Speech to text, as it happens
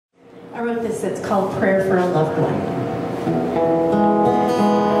I wrote this, it's called Prayer for a Loved One.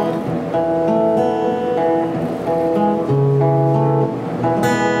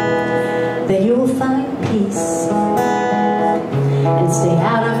 That you will find peace and stay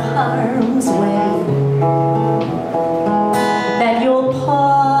out of harm's way. That you'll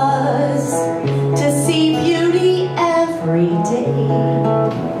pause to see beauty every day.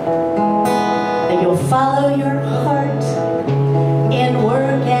 That you'll follow your heart in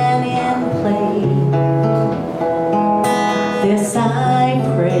work and in play. This I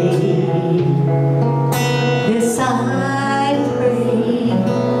pray, this I pray,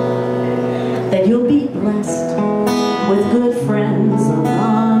 that you'll be blessed with good friends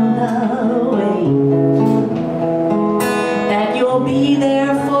along the way. That you'll be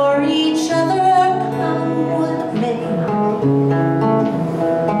there for each other, come what may.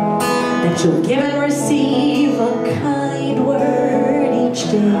 That you'll give and receive a kind word each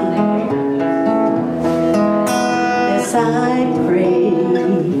day. This I pray,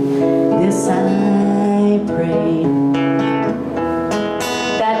 this I pray,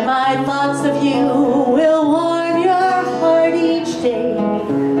 that my thoughts of you will warm your heart each day.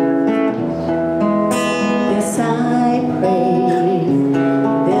 This I pray,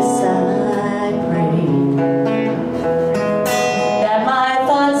 this I pray, that my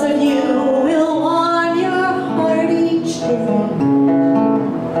thoughts of you will warm your heart each day.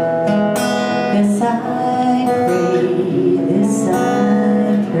 This I pray, this I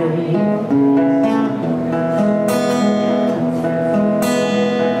pray.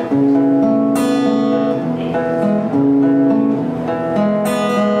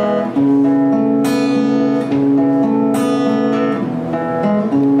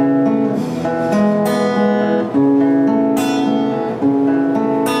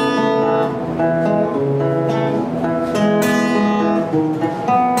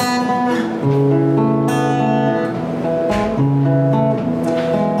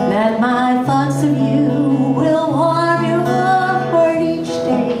 That my thoughts of you will warm your heart each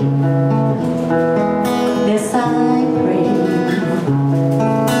day. This I pray,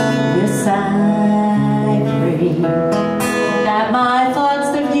 this I pray, that my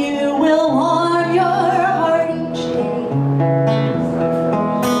thoughts of you will warm your heart each day.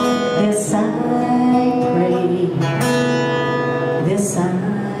 This I pray, this I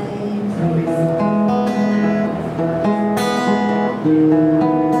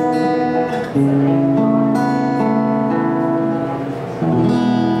pray.